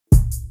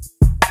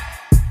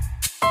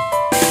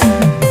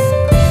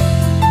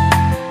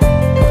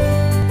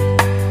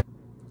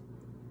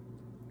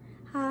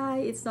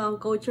it's Noann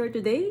Kocher.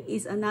 Today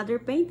is another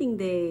painting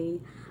day.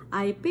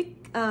 I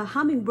picked a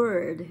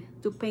hummingbird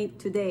to paint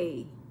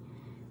today.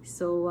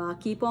 So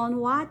keep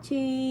on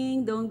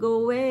watching. Don't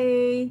go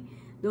away.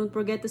 Don't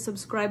forget to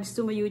subscribe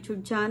to my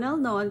YouTube channel,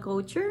 Noann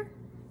Kocher.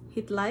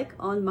 Hit like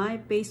on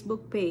my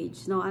Facebook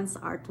page, Noann's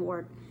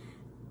Artwork.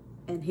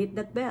 And hit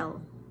that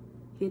bell.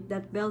 Hit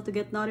that bell to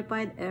get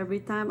notified every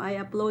time I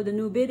upload a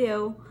new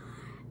video.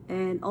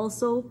 And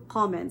also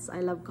comments.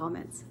 I love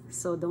comments.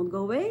 So don't go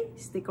away.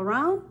 Stick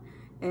around.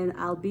 And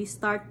I'll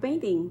start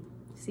painting.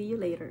 See you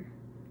later.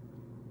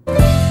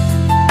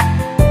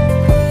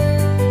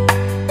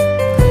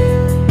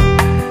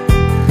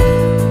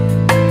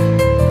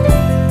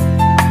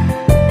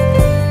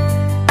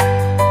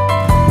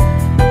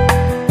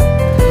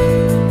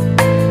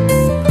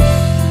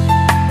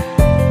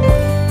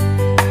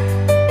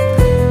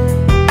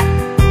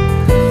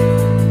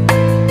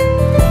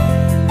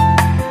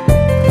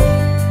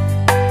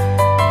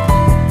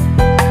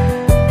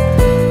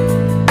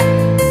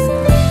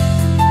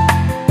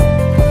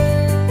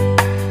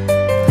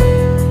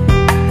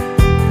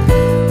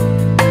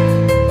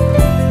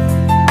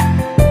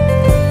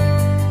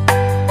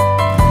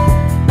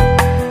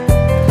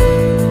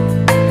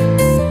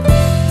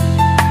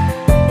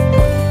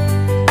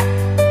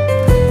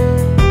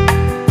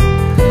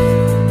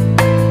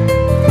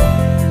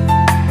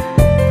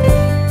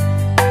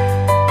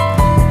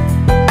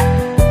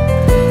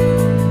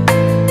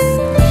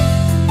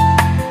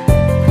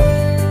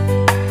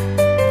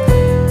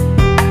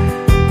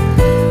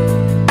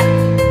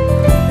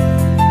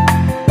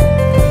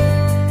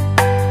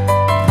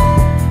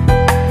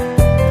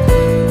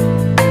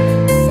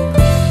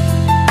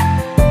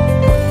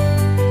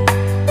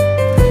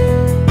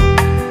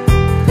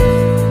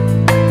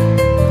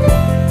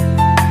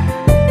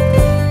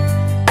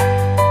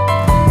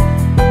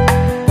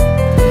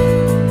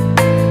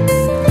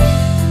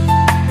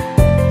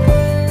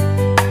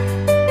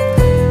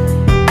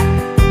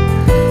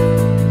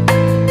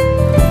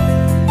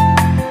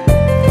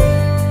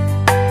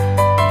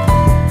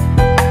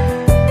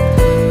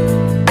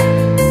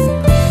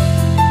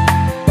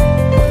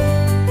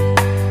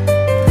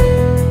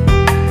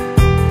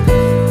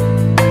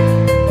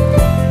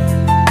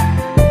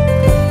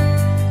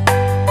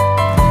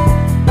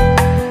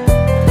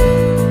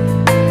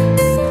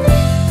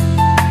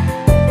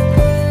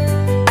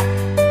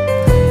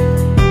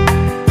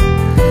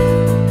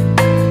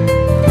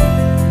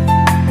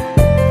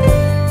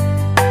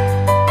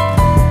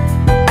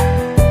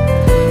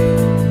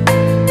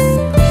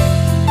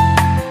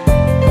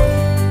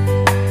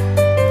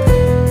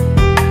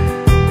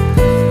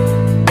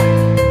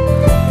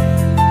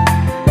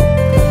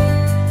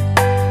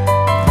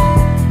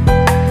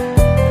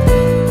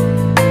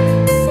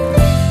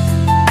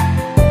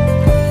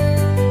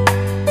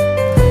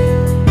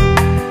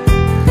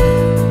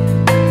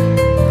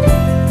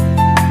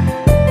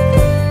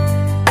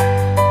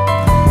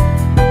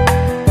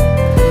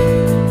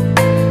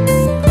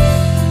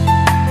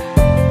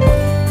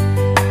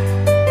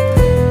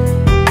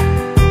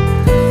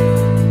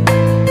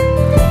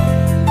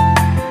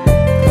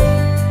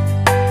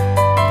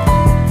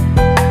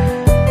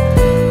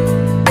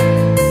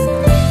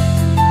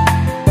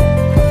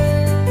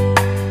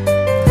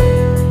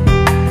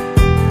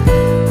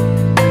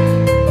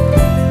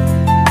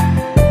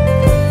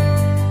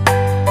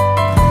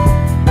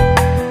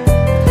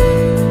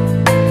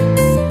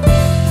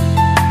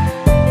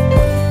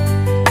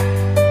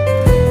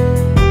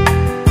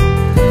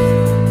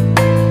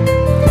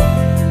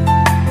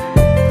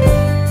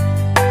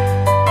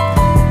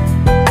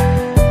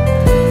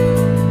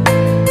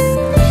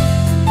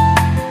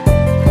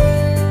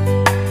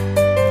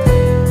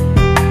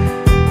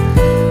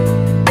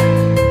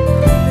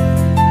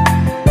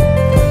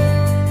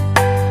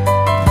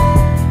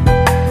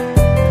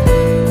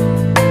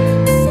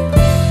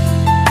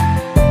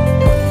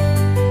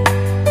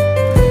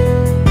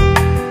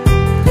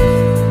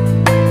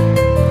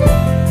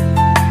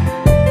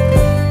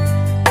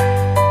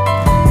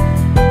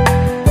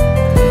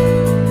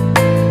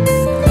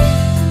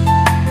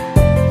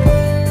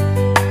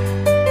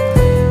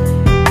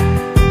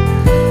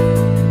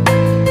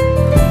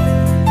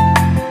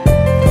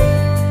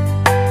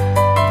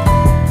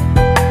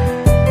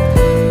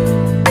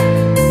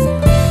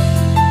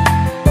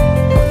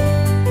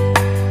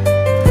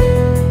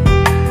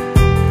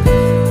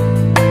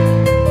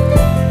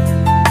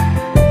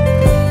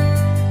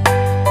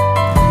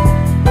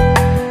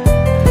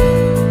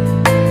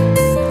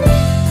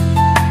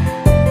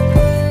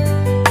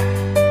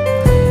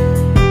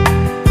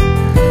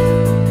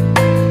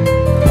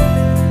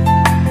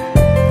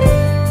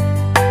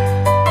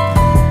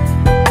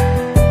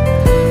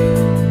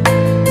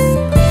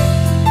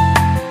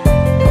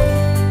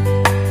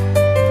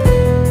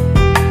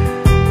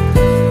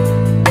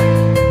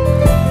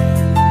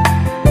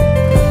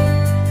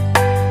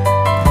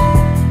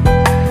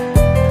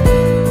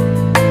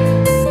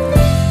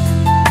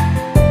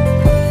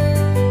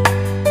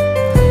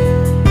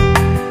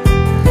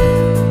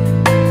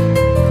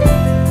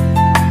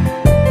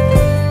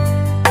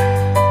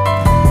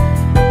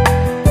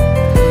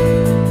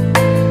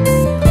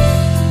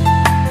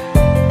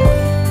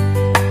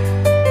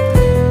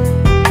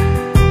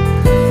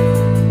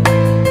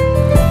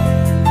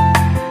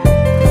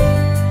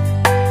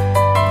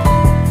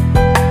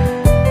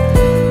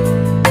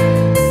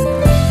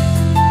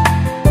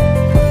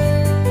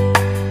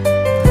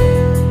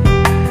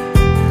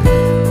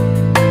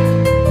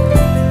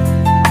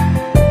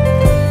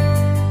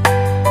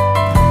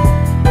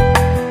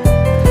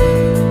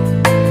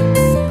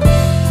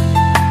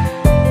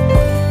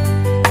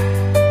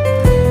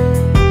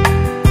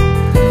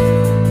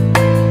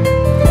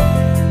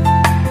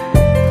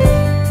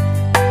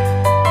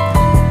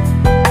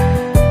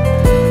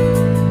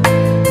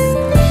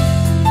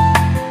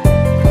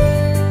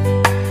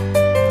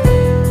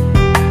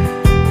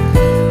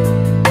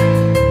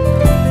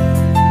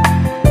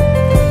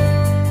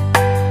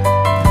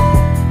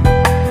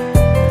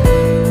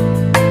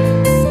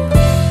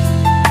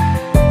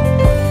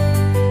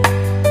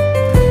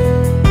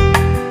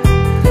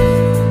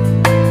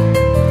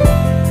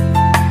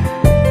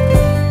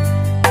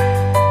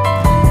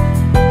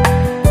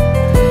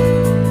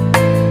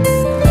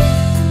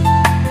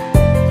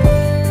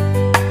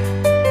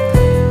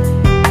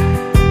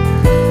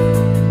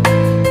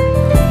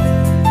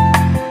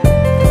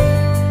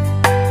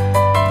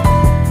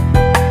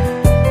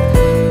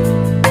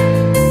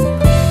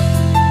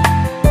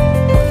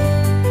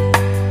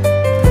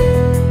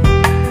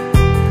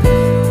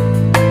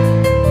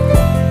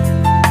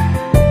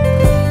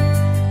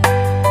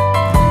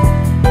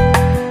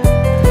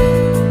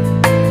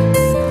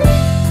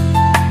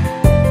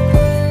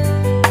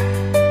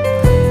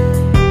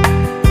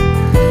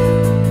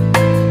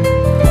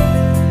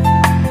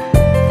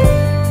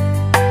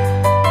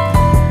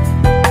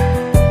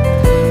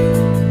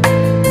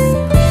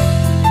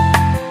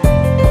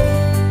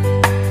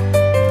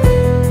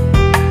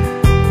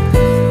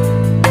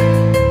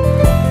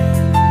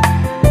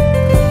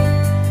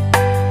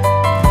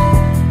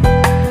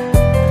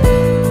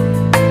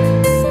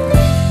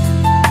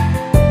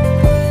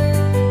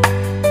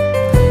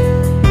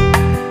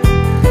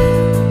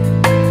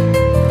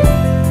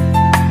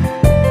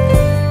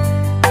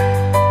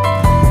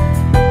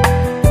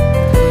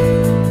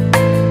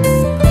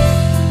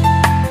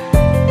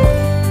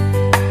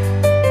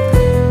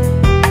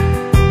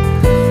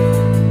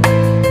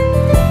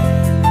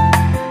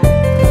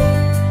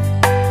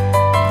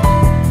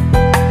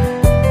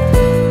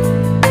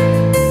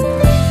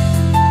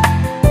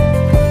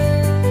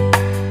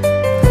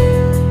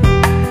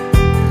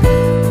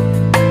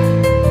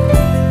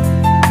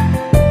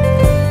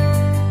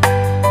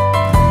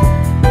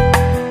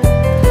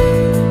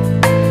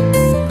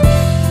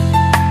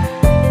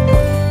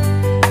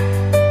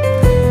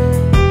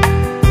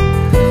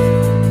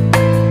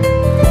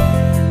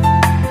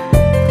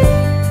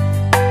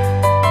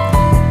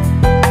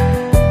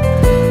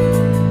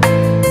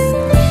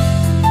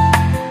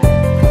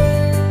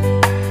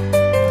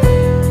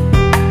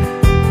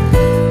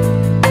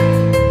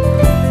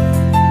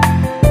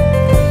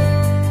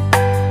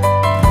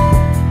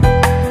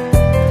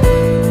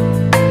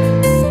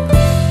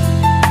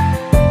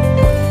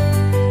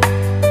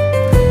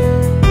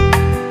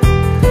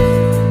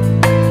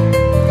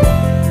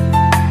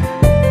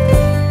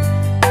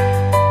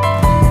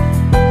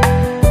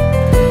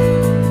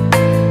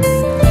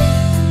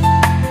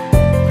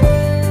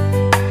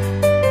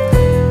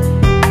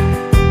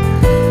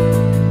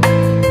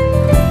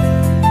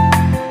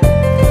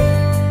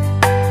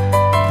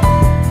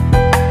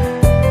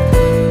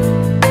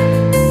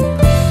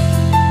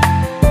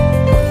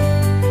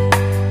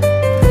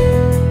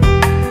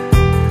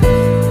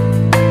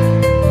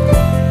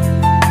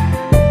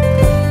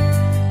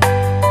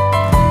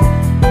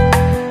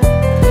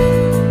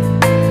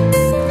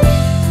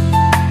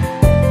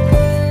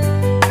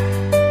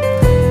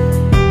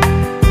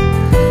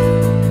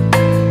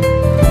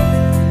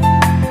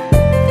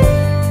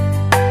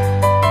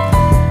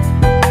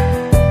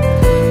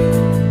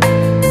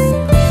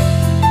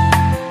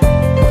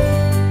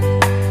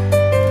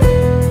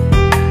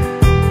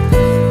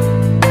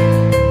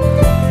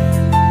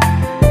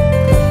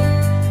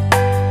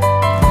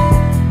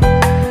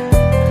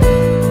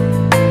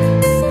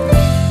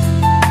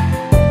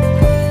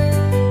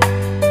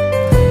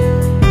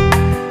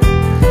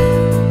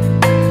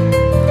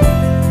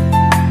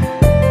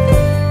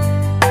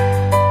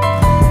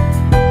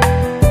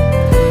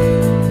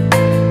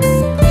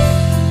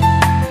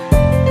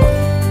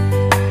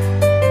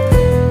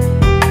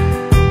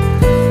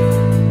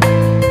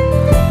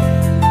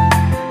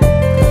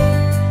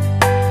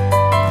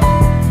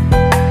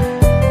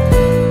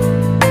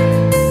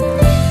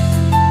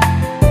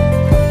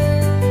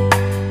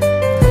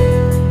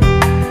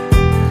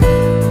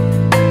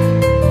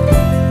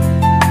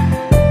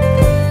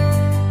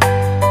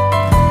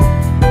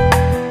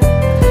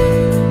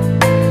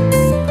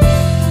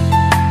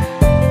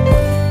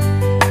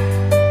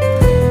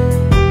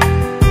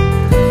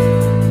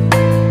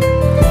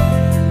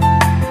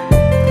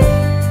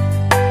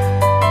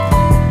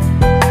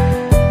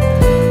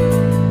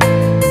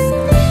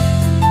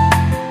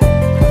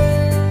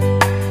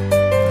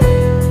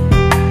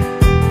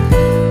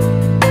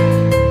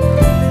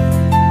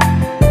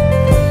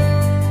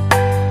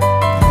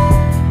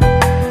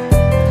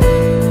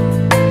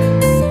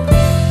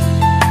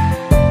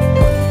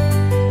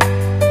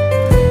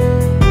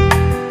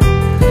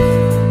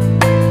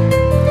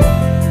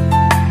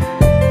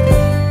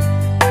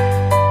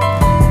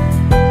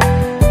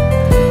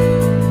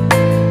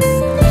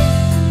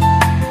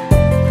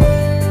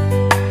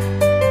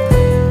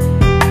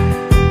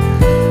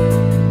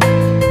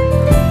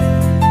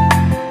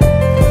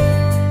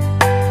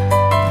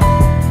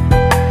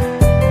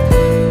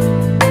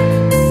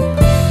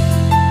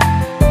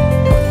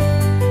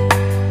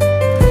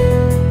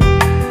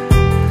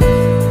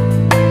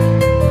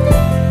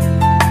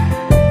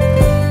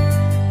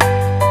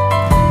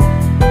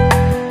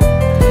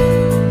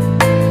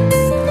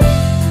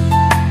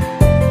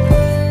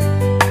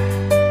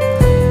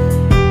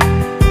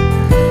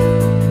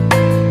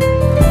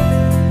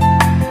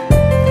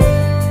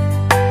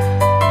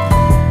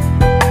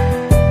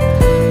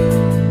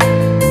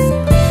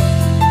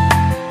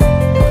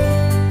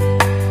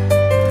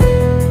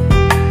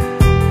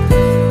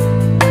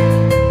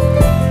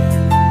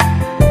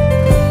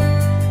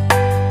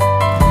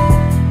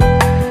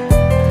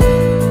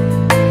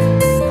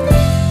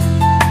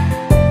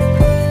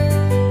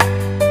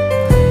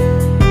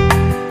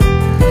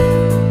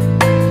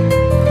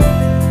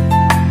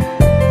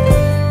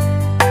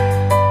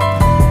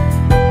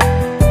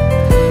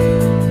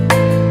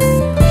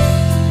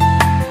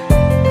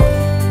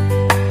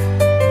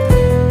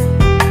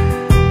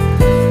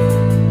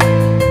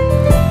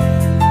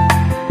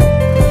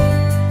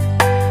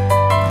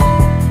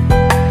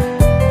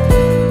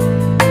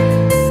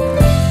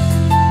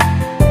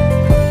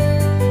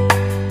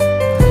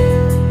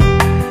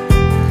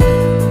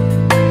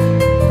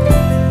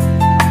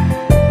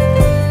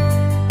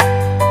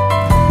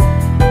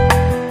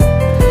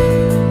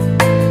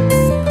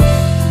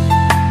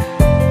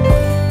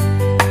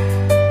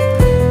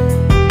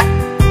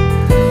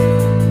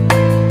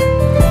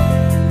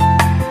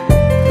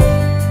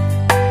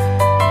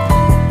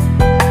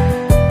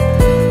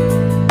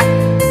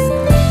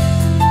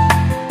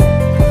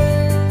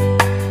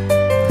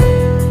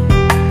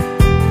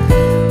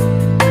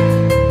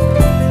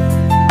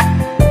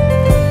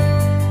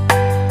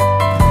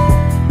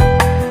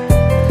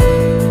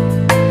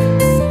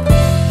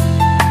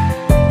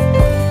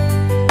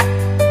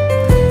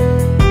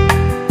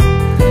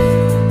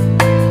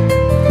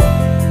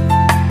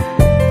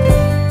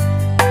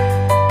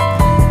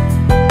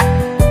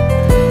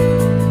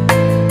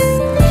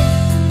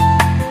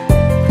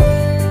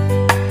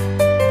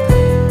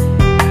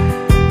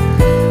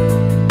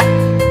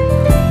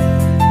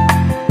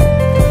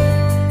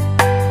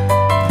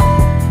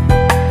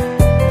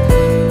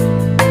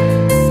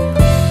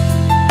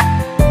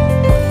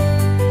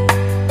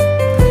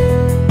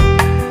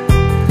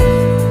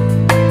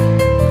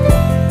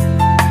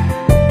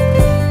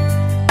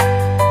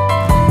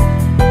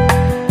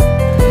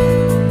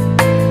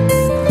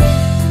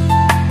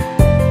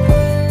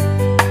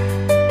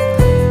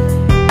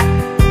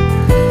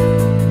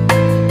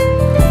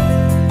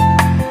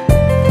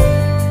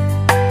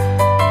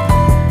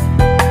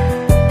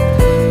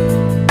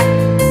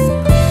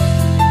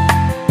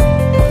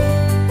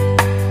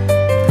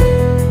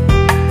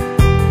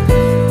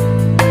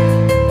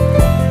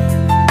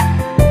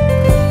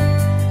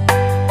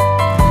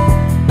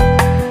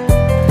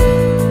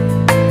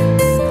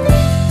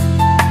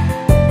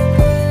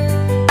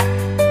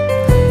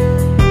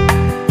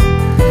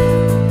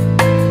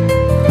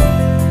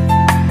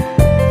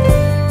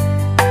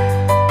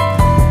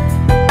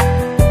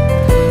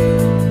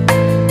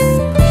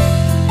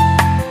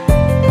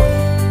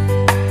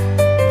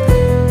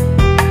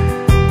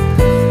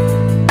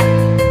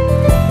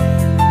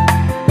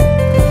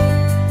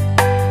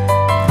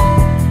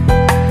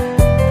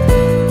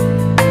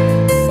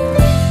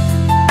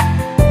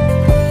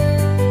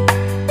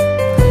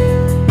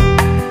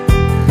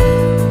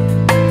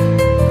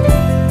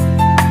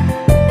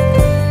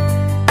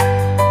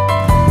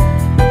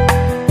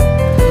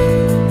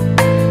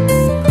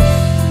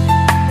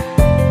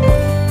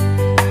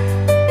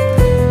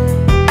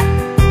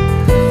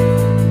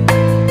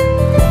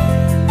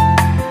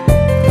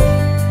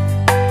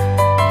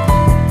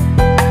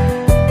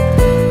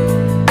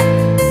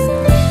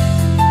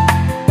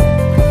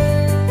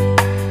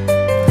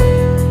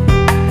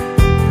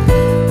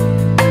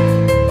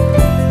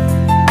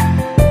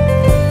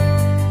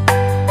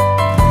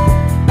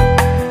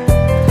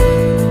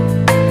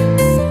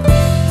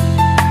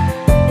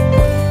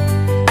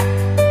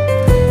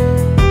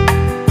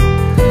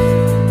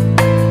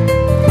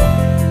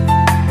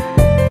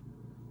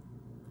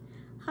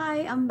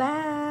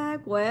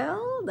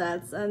 Well,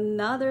 that's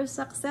another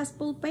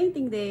successful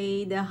painting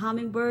day. The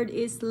hummingbird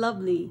is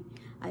lovely.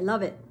 I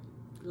love it.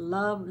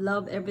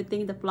 Love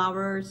everything. The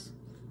flowers,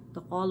 the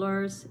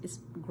colors is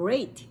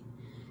great.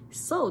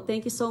 So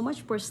thank you so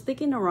much for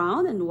sticking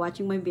around and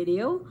watching my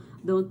video.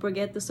 Don't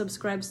forget to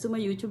subscribe to my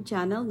YouTube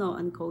channel,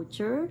 Noann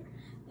Kocher,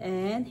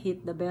 and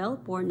hit the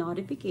bell for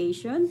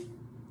notification.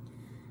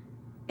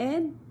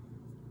 And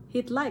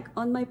hit like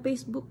on my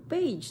Facebook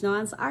page,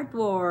 Noann's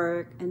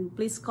Artwork. And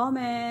please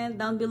comment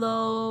down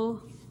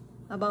below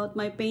about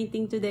my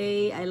painting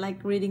today. I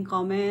like reading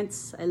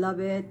comments. I love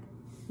it.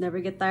 Never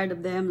get tired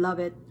of them. Love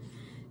it.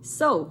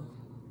 So,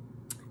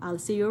 I'll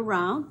see you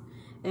around.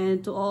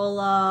 And to all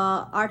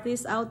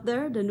artists out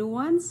there, the new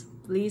ones,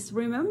 please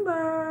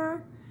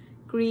remember,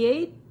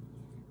 create,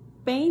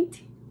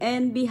 paint,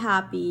 and be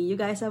happy. You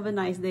guys have a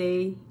nice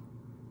day.